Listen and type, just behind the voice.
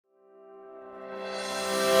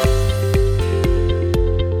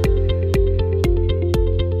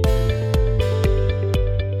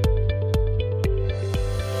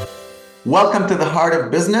Welcome to the Heart of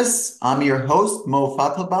Business. I'm your host, Mo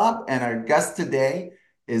Fatalbab, and our guest today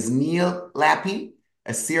is Neal Lappe,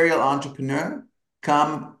 a serial entrepreneur,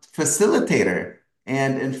 come facilitator,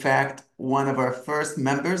 and in fact, one of our first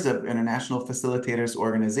members of International Facilitators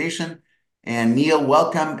Organization. And Neal,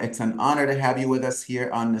 welcome. It's an honor to have you with us here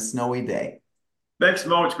on this snowy day. Thanks,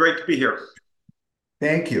 Mo. It's great to be here.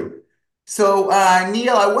 Thank you. So,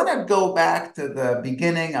 Neal, I want to go back to the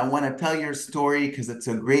beginning. I want to tell your story because it's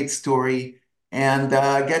a great story, and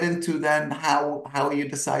get into then how you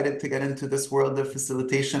decided to get into this world of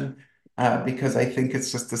facilitation, because I think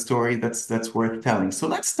it's just a story that's worth telling. So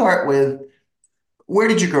let's start with, where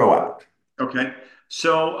did you grow up? Okay.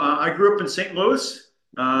 I grew up in St. Louis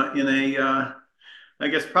in I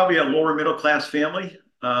guess, probably a lower middle class family,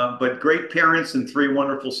 but great parents and three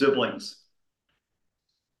wonderful siblings.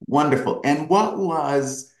 Wonderful. And what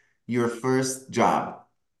was your first job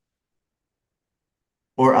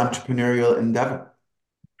or entrepreneurial endeavor?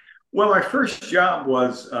 Well, my first job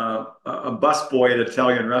was a busboy at an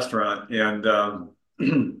Italian restaurant, and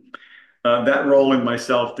that role and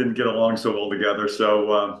myself didn't get along so well together.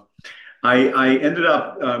 I ended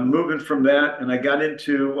up moving from that, and I got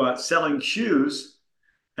into selling shoes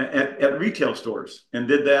at retail stores and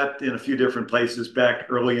did that in a few different places back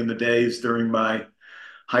early in the days during my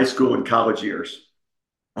high school and college years.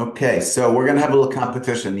 Okay, so we're gonna have a little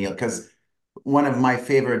competition, Neal, because one of my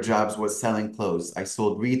favorite jobs was selling clothes. I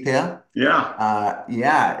sold retail. Yeah.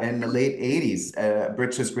 Yeah, in the late 80s,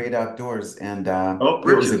 Britches Great Outdoors, and Oh,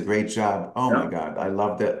 it was a bridges. great job. Oh my Yeah. God, I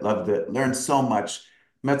loved it, loved it. Learned so much,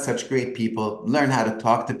 met such great people, learned how to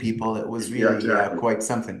talk to people. It was Yeah, really exactly. quite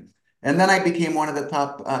something. And then I became one of the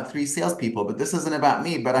top three salespeople. But this isn't about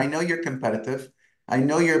me, but I know you're competitive. I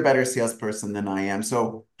know you're a better salesperson than I am.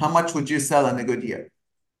 So how much would you sell in a good year?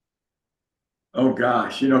 Oh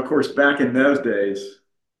gosh. Of course, back in those days,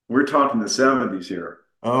 we're talking the 70s here.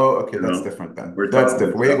 Oh, okay, You that's know, different then. we're That's talking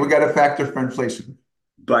the different. We 70s. got to factor for inflation.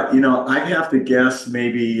 But I'd have to guess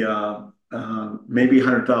maybe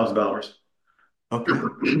 $100,000. Okay,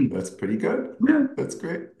 that's pretty good. That's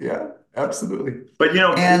great. Yeah, absolutely. But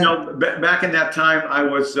And back in that time, I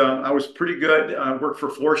was pretty good. I worked for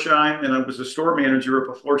Florsheim, and I was a store manager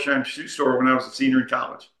of a Florsheim shoe store when I was a senior in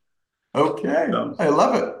college. okay, So I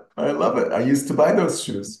love it. I love it. I used to buy those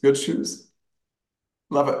shoes. Good shoes.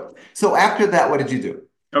 Love it. So after that, what did you do?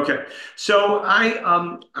 okay, so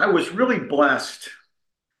I was really blessed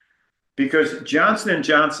because Johnson and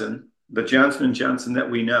Johnson, the Johnson and Johnson that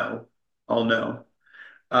we all know,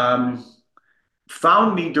 um,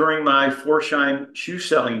 found me during my Florsheim shoe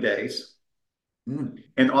selling days Hmm,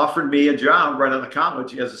 and offered me a job right out of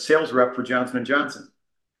college as a sales rep for Johnson and Johnson.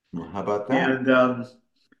 well, how about that? And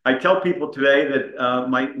I tell people today that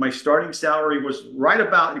my starting salary was right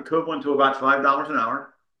about equivalent to about $5 an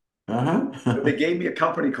hour, but they Uh-huh. gave me a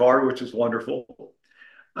company car, which is wonderful.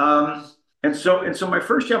 Um, and so my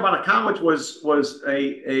first job out of college was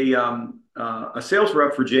a sales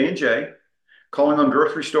rep for J&J, calling on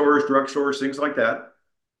grocery stores, drugstores, things like that,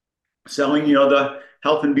 selling the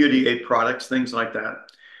health and beauty aid products, things like that.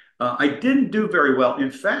 I didn't do very well.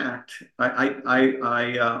 In fact,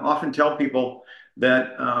 I often tell people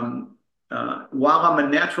that while I'm a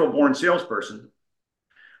natural born salesperson,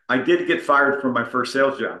 I did get fired from my first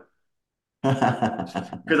sales job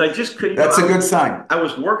because I just could, That's a good sign. I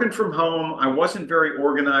was working from home. I wasn't very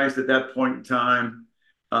organized at that point in time.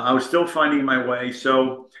 I was still finding my way.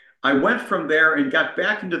 So I went from there and got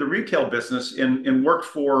back into the retail business and worked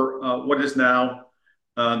for what is now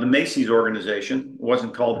the Macy's organization. It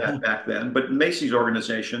wasn't called that back then, but Macy's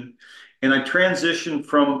organization. And I transitioned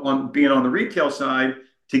from being on the retail side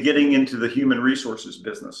to getting into the human resources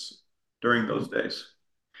business during those days.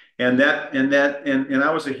 And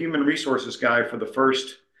I was a human resources guy for the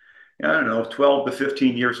first, I don't know, 12 to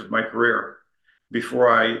 15 years of my career before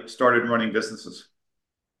I started running businesses.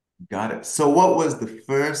 Got it. So what was the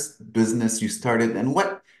first business you started and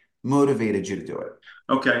what motivated you to do it?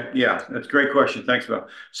 Okay, yeah, that's a great question. Thanks, Bill.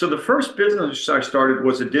 So the first business I started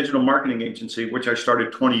was a digital marketing agency, which I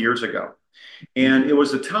started 20 years ago. And it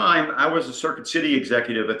was a time I was a Circuit City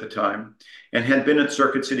executive at the time and had been at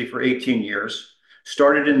Circuit City for 18 years.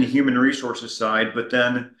 Started in the human resources side, but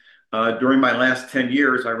then during my last 10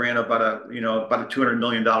 years, I ran about a $200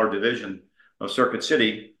 million division of Circuit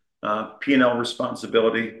City, P&L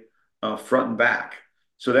responsibility, front and back.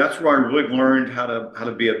 So that's where I really learned how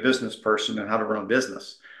to be a business person and how to run a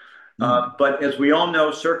business. Hmm. But as we all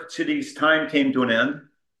know, Circuit City's time came to an end,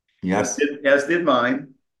 Yes. as did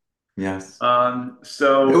mine. Yes. It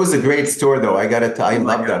So was a great store though. I got to tell, I Oh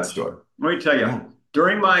my love that gosh. store. Let me tell you, Yeah.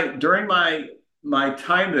 during my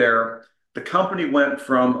time there, the company went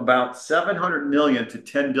from about 700 million to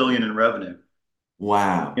 10 billion in revenue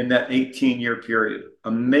in Wow. that 18-year period.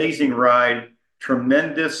 Amazing ride,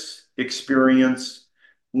 tremendous experience,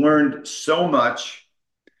 learned so much.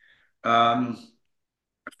 Um,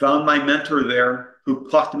 Found my mentor there who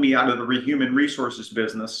plucked me out of the human resources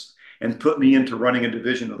business and put me into running a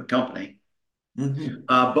division of the company. Hmm.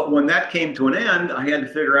 But when that came to an end, I had to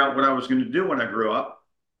figure out what I was going to do when I grew up.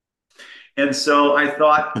 And so I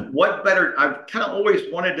thought, what better? I've kind of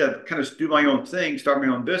always wanted to kind of do my own thing, start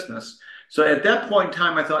my own business. So at that point in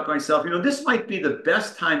time, I thought to myself, this might be the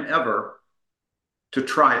best time ever to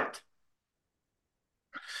try it.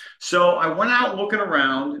 So I went out looking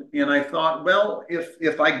around and I thought, well,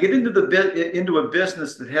 if I get into a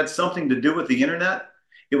business that had something to do with the internet,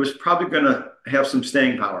 it was probably going to have some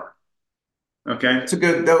staying power. Okay.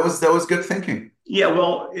 That was good thinking. Yeah,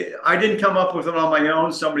 well, I didn't come up with it on my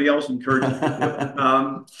own. Somebody else encouraged me to do it.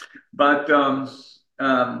 But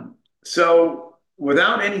um, so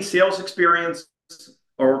without any sales experience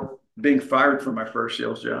or being fired from my first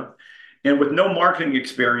sales job, and with no marketing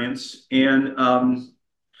experience, and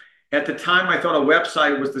at the time, I thought a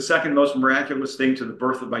website was the second most miraculous thing to the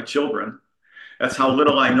birth of my children. That's how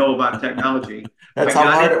little I know about technology. That's I how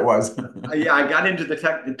got hard in, it was. yeah, I got into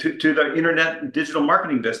to the internet digital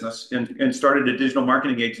marketing business and started a digital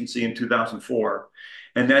marketing agency in 2004,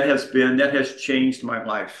 and that has changed my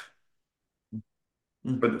life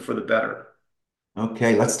for the better.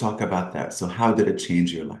 Okay, let's talk about that. So, how did it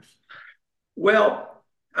change your life? Well,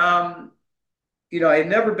 um, I had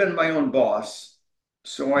never been my own boss,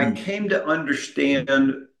 so I Mm, came to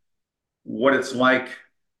understand what it's like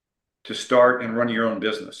to start and run your own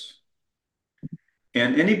business.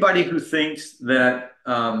 And anybody who thinks that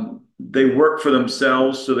they work for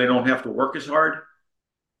themselves so they don't have to work as hard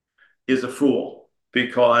is a fool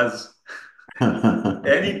because mm.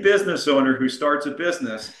 any business owner who starts a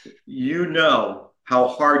business, you know how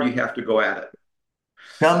hard you have to go at it.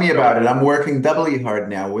 Tell me about So it. I'm working doubly hard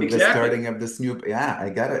now with the exactly, starting of this new. Yeah, I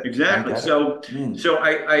get it. I exactly. get it. So Mm, so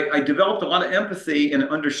I developed a lot of empathy and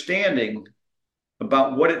understanding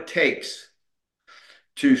about what it takes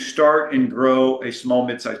to start and grow a small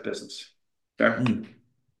mid-sized business. Okay. mm,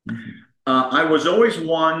 mhm, I was always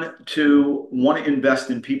one to want to invest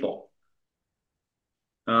in people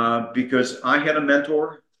because I had a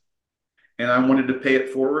mentor and I wanted to pay it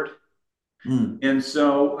forward. mm, And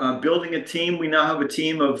so, building a team, we now have a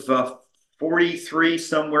team of 43,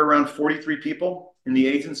 somewhere around 43 people in the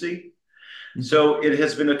agency. mhm, So, it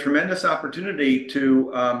has been a tremendous opportunity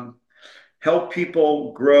to help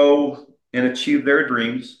people grow and achieve their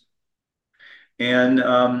dreams. And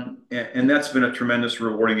that's been a tremendous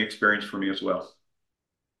rewarding experience for me as well.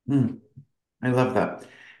 mm. I love that.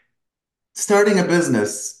 Starting a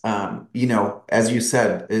business, as you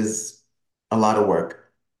said, is a lot of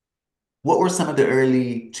work. What were some of the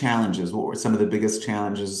early challenges? What were some of the biggest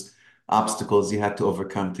challenges, obstacles you had to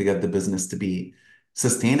overcome to get the business to be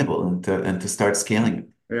sustainable and to start scaling it?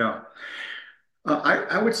 Yeah.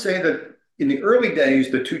 I would say that in the early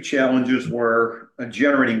days, the two challenges were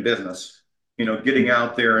generating business, getting Mm,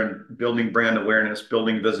 out there and building brand awareness,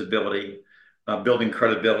 building visibility, building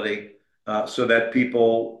credibility, so that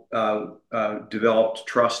people developed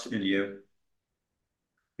trust in you,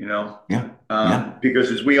 you know. yeah, yeah.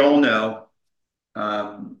 Because as we all know,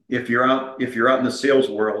 if you're out in the sales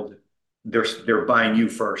world, they're buying you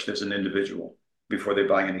first as an individual before they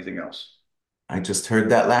buy anything else. I just heard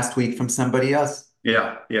that last week from somebody else.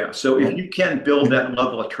 Yeah, yeah. So if Right? you can build that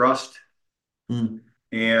level of trust Mm,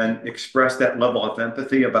 and express that level of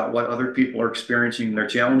empathy about what other people are experiencing in their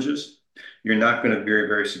challenges, you're not going to be very,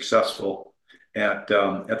 very successful at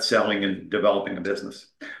selling and developing a business.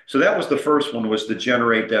 So that was the first one, was to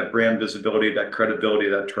generate that brand visibility, that credibility,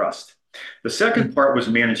 that trust. The second mm, part was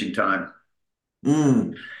managing time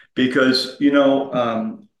mm, because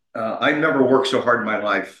I never worked so hard in my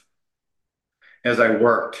life as I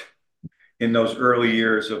worked in those early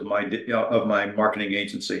years of my marketing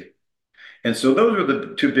agency. And so those are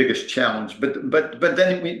the two biggest challenges. But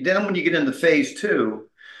then when you get into phase two,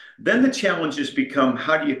 then the challenges become,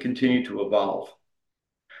 how do you continue to evolve?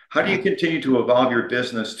 How do you yeah. continue to evolve your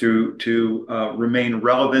business to remain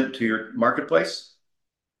relevant to your marketplace,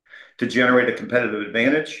 to generate a competitive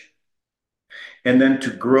advantage, and then to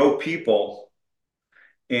grow people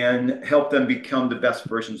and help them become the best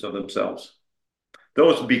versions of themselves?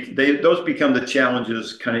 Those become the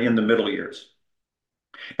challenges kind of in the middle years.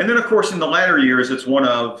 And then, of course, in the latter years, it's one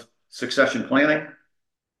of succession planning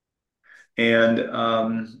and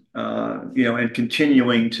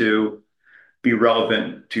continuing to be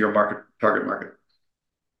relevant to your target market.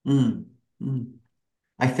 Mm, mm.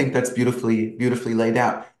 I think that's beautifully laid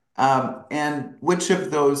out. And which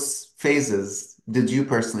of those phases did you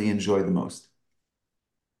personally enjoy the most?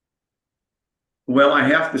 Well, I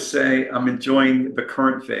have to say I'm enjoying the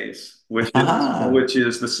current phase, Ah, which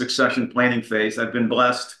is the succession planning phase. I've been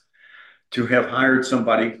blessed to have hired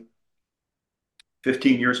somebody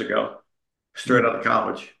 15 years ago, straight out mm, of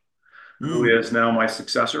college, who mm. is now my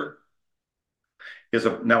successor, is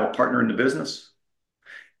now a partner in the business,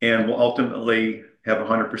 and will ultimately have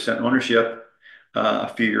 100% ownership a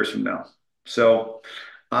few years from now. So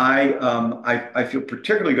I feel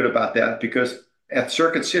particularly good about that because at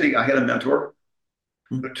Circuit City, I had a mentor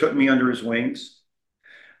who Mm. took me under his wings,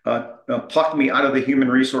 plucked me out of the human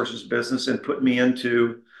resources business and put me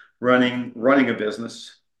into running a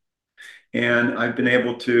business. And I've been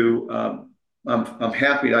able to, I'm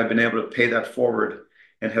happy that I've been able to pay that forward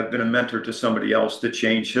and have been a mentor to somebody else to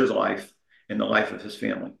change his life and the life of his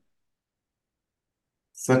family.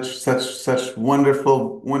 Such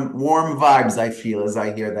wonderful, warm vibes I feel as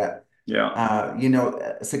I hear that.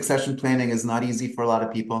 Yeah, Succession planning is not easy for a lot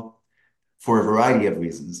of people for a variety of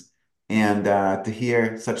reasons. And to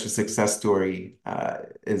hear such a success story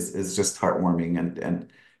is just heartwarming,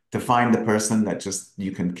 and to find the person that just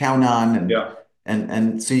you can count on, yeah,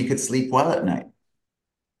 and so you could sleep well at night.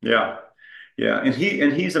 yeah, yeah. And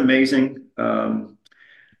he's amazing. Um,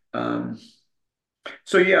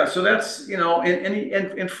 so yeah, so that's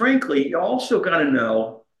and frankly, you also got to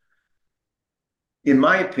know, in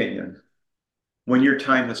my opinion, when your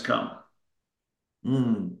time has come.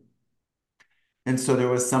 Mm. And so there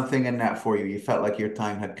was something in that for you. You felt like your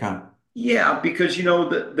time had come. Yeah, because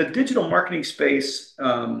the digital marketing space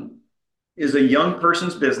is a young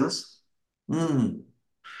person's business, Mm.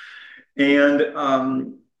 and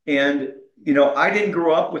I didn't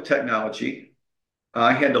grow up with technology.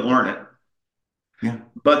 I had to learn it. Yeah,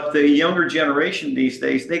 But the younger generation these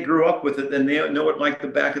days, they grew up with it and they know it like the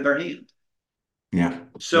back of their hand. yeah, yeah.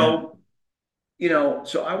 So,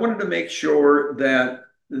 so I wanted to make sure that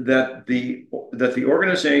the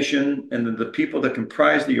organization and the people that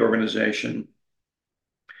comprise the organization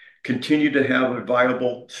continue to have a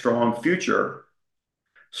viable, strong future.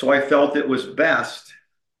 So I felt it was best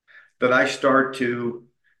that I start to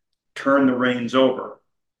turn the reins over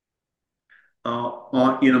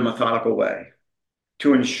in a methodical way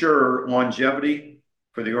to ensure longevity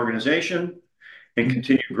for the organization and Mm.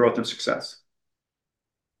 continued growth and success.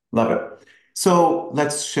 Love it. So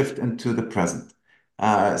let's shift into the present.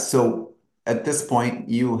 So at this point,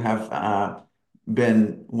 you have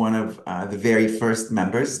been one of the very first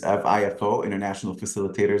members of IFO, International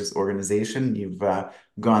Facilitators Organization. You've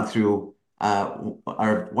gone through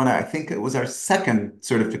I think it was our second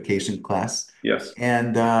certification class, Yes.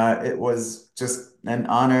 and it was just an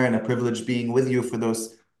honor and a privilege being with you for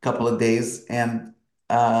those couple of days. And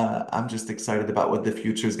I'm just excited about what the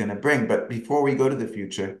future is going to bring. But before we go to the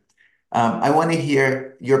future, I want to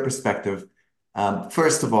hear your perspective,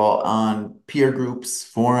 first of all, on peer groups,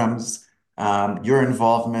 forums, your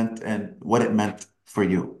involvement, and what it meant for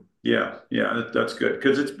you. Yeah, yeah, that's good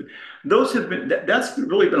because that's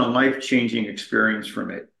really been a life-changing experience for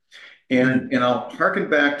me. And Mm, and I'll harken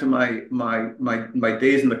back to my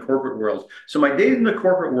days in the corporate world. So my days in the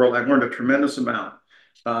corporate world, I've learned a tremendous amount.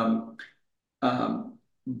 Um,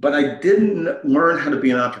 but I didn't learn how to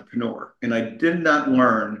be an entrepreneur, and I did not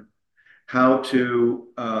learn how to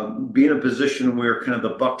be in a position where kind of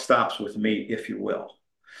the buck stops with me, if you will.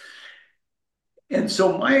 And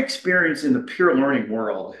so my experience in the peer learning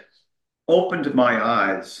world opened my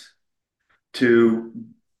eyes to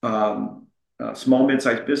small,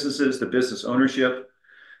 mid-sized businesses, to business ownership,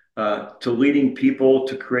 to leading people,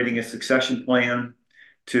 to creating a succession plan,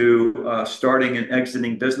 to starting and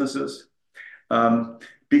exiting businesses. Um,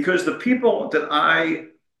 because the people that I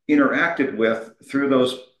interacted with through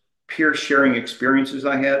those peer sharing experiences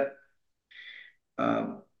I had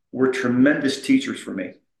were tremendous teachers for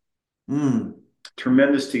me, mm.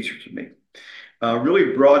 tremendous teachers for me.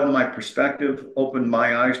 Really broadened my perspective, opened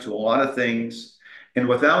my eyes to a lot of things. And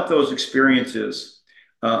without those experiences,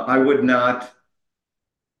 I would not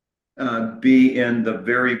be in the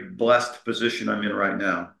very blessed position I'm in right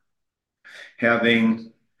now,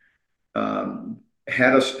 having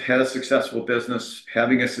had a successful business,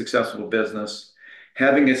 having a successful business,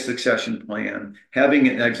 having a succession plan, having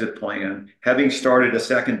an exit plan, having started a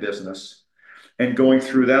second business, and going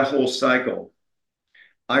through that whole cycle.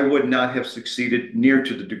 I would not have succeeded near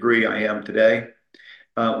to the degree I am today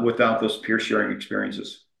without those peer sharing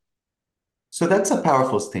experiences. So that's a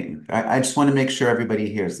powerful statement. I just want to make sure everybody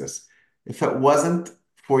hears this. If it wasn't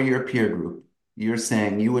for your peer group, you're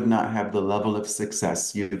saying you would not have the level of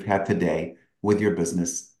success you've had today with your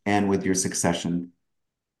business and with your succession.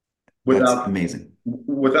 That's Without amazing.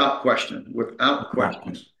 without question, without Without question.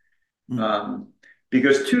 question. Mm, Um,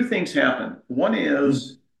 because two things happen. One mm,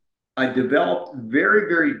 is I developed very,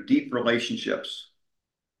 very deep relationships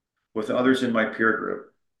with others in my peer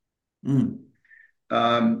group mm,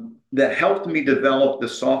 that helped me develop the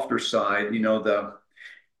softer side, the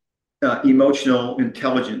emotional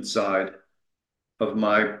intelligence side of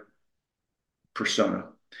my persona.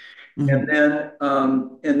 mm,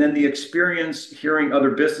 And then the experience hearing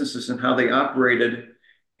other businesses and how they operated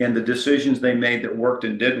and the decisions they made that worked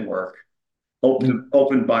and didn't work mm.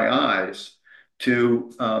 opened my eyes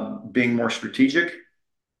to being more strategic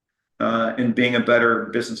and being a better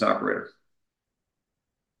business operator.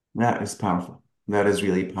 That is powerful. That is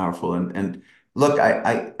really powerful. And look,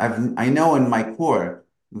 I know in my core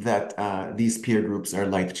that these peer groups are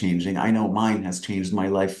life changing. I know mine has changed my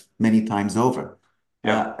life many times over.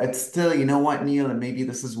 Yeah, It's still, you know what, Neil, and maybe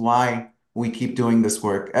this is why we keep doing this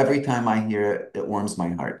work. Every time I hear it, it warms my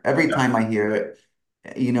heart. Every yeah, time I hear it,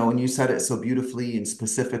 and you said it so beautifully and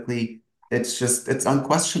specifically, it's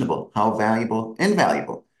unquestionable how valuable,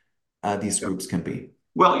 invaluable these yeah. groups can be.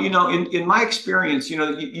 Well, in my experience,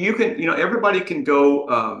 you can, everybody can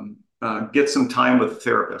go get some time with a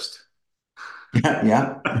therapist Yeah,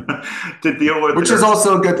 yeah. to deal with Which is their,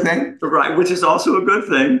 also a good thing. right, which is also a good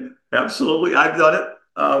thing. Absolutely. I've done it.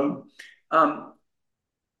 Um,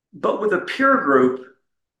 but with a peer group,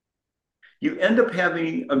 you end up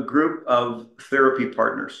having a group of therapy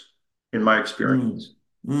partners, in my Mm, experience.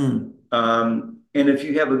 mm, And if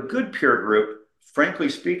you have a good peer group, frankly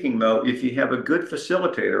speaking, Mo, if you have a good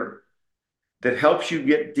facilitator that helps you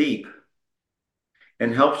get deep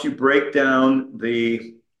and helps you break down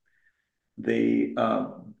the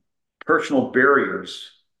personal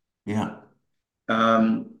barriers yeah.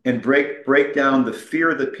 and break down the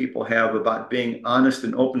fear that people have about being honest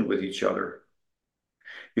and open with each other.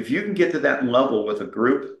 If you can get to that level with a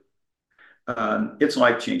group, it's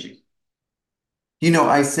life changing.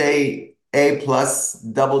 I say A plus,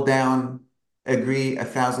 double down, agree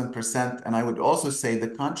 1,000%. And I would also say the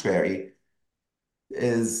contrary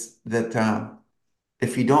is that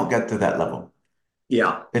if you don't get to that level,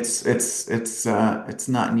 Yeah, it's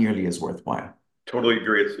not nearly as worthwhile. totally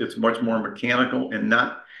agree. It's much more mechanical and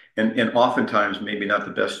not and oftentimes maybe not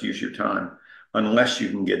the best use of your time unless you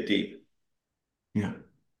can get deep. Yeah.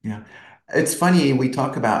 Yeah. It's funny, we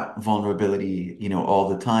talk about vulnerability, all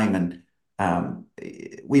the time. And um,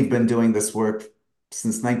 we've been doing this work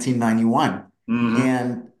since 1991. Hmm.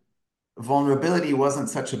 And vulnerability wasn't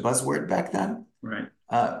such a buzzword back then. Right.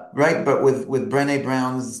 Right, but with Brené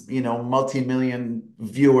Brown's, multi-million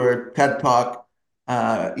viewer TED Talk,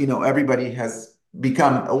 everybody has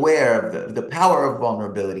become aware of the power of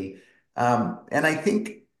vulnerability. And I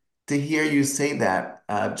think to hear you say that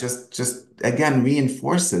just again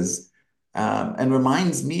reinforces and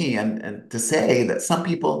reminds me and to say that some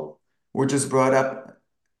people were just brought up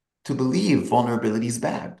to believe vulnerability is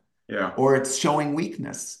bad Yeah. or it's showing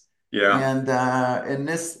weakness. Yeah. And in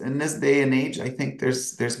this day and age, I think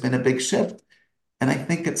there's been a big shift, and I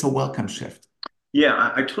think it's a welcome shift.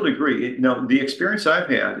 Yeah, I totally agree. The experience I've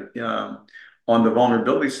had on the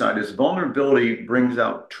vulnerability side is vulnerability brings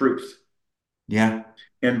out truth Yeah.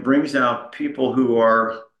 and brings out people who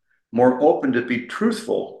are more open to be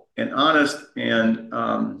truthful and honest and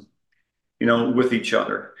with each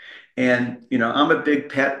other. And I'm a big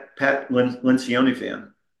Pat Lencioni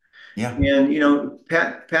fan, Yeah. and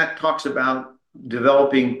Pat talks about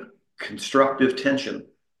developing constructive tension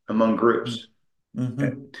among groups.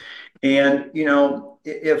 Okay? Mm-hmm. And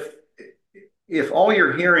if all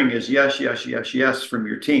you're hearing is yes, yes, yes, yes from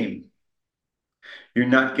your team, you're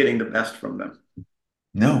not getting the best from them.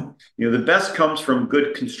 No. The best comes from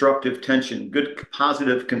good constructive tension. Good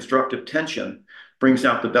positive constructive tension brings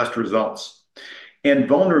out the best results. And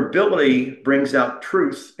vulnerability brings out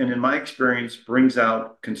truth, and in my experience, brings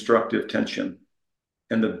out constructive tension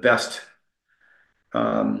and the best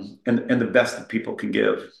and the best that people can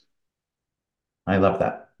give. I love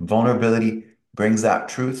that. Vulnerability brings out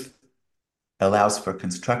truth, allows for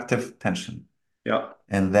constructive tension, Yeah,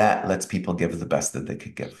 and that lets people give the best that they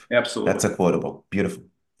could give. That's absolutely. a quotable. Beautiful.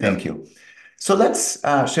 Yeah, Thank you. So let's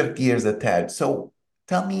shift gears a tad. So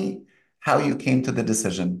tell me how you came to the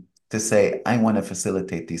decision to say, I want to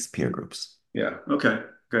facilitate these peer groups. yeah. Okay,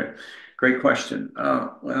 great, great question.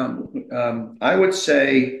 I would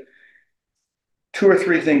say two or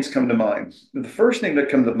three things come to mind. The first thing that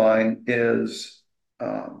comes to mind is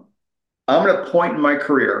um, I'm at a point in my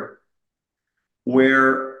career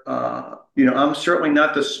where I'm certainly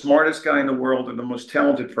not the smartest guy in the world or the most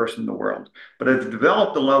talented person in the world, but I've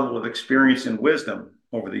developed a level of experience and wisdom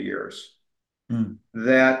over the years Mm.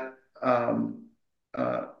 that um,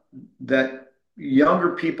 uh, that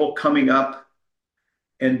younger people coming up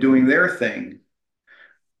and doing their thing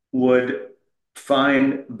would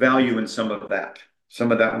find value in some of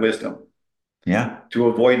that wisdom Yeah. to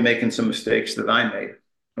avoid making some mistakes that I made.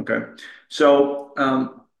 Okay. So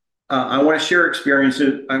I want to share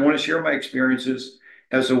experiences. I want to share my experiences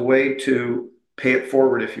as a way to pay it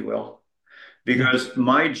forward, if you will, Yeah. because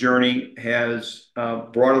my journey has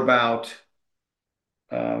brought about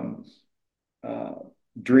um, uh,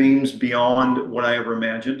 dreams beyond what I ever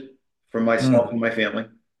imagined for myself Mm. and my family,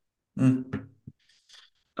 Mm.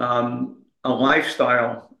 a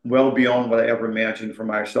lifestyle well beyond what I ever imagined for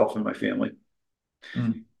myself and my family.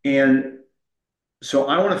 Mm. And so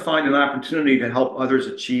I want to find an opportunity to help others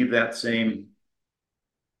achieve that same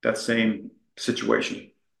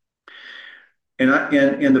situation. And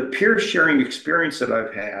the peer sharing experience that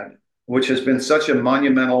I've had, which has been such a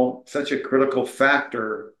monumental, such a critical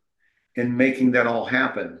factor in making that all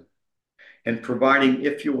happen and providing,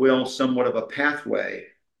 if you will, somewhat of a pathway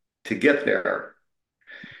to get there.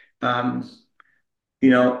 Um,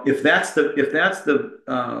 if that's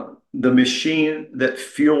the machine that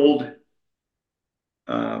fueled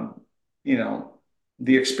um, you know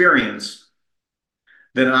the experience,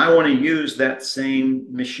 then I want to use that same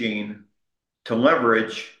machine to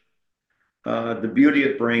leverage the beauty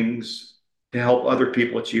it brings to help other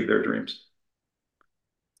people achieve their dreams.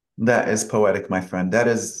 That is poetic, my friend. That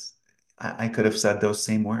is, I could have said those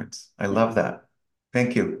same words. I love that.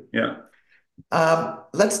 Thank you. Yeah.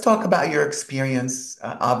 Let's talk about your experience,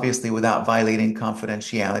 obviously without violating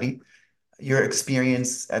confidentiality, your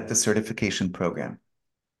experience at the certification program.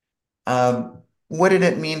 What did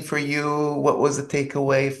it mean for you? What was the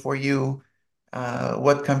takeaway for you?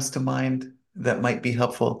 What comes to mind that might be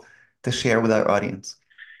helpful to share with our audience?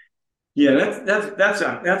 Yeah,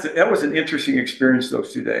 that was an interesting experience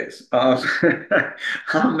those 2 days.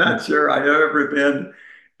 I'm not sure I've ever been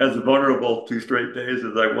as vulnerable 2 straight days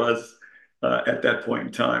as I was at that point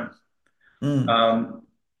in time. Mm, Um,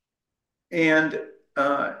 and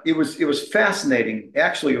it was fascinating.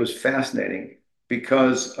 Actually, it was fascinating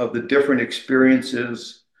because of the different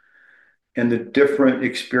experiences and the different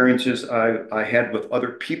experiences I had with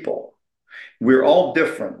other people. We're all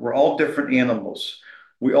different. We're all different animals.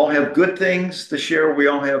 We all have good things to share. We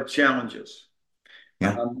all have challenges.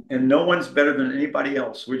 yeah, And no one's better than anybody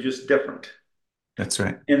else. We're just different. that's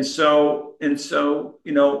right. And so,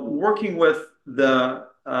 working with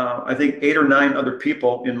I think 8 or 9 other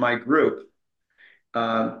people in my group,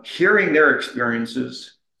 hearing their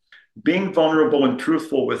experiences, being vulnerable and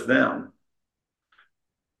truthful with them,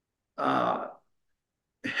 uh,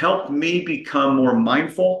 helped me become more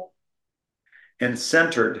mindful and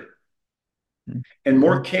centered Mm, and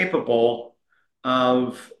more mm, capable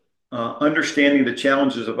of understanding the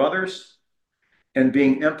challenges of others and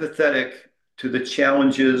being empathetic to the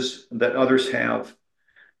challenges that others have.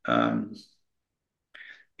 Um,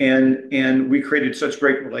 and we created such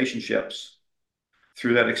great relationships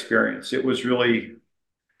through that experience. It was really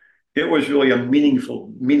a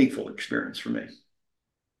meaningful experience for me.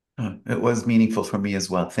 It was meaningful for me as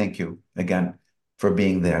well. Thank you again for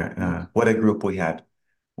being there. What a group we had.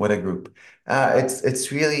 What a group.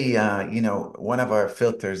 It's really, one of our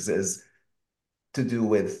filters is to do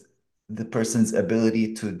with the person's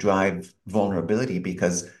ability to drive vulnerability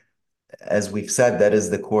because as we've said, that is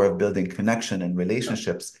the core of building connection and Yeah,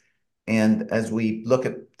 relationships. And as we look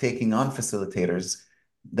at taking on facilitators,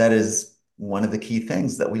 that is one of the key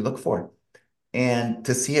things that we look for. And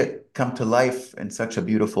to see it come to life in such a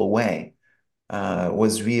beautiful way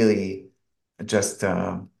was really just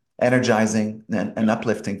energizing and yeah,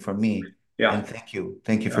 uplifting for me. yeah, And thank you.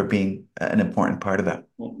 Thank you for yeah. being an important part of that.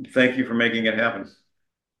 Well, thank you for making it happen.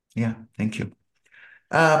 Yeah, thank you.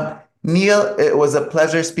 Neal, it was a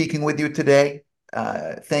pleasure speaking with you today.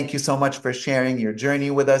 Thank you so much for sharing your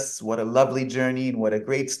journey with us. What a lovely journey and what a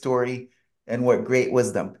great story and what great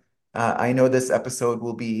wisdom. I know this episode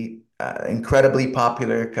will be incredibly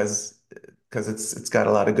popular because it's got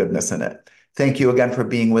a lot of goodness in it. Thank you again for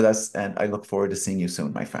being with us, and I look forward to seeing you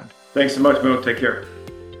soon, my friend. Thanks so much, Mo. Take care.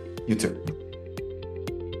 You too.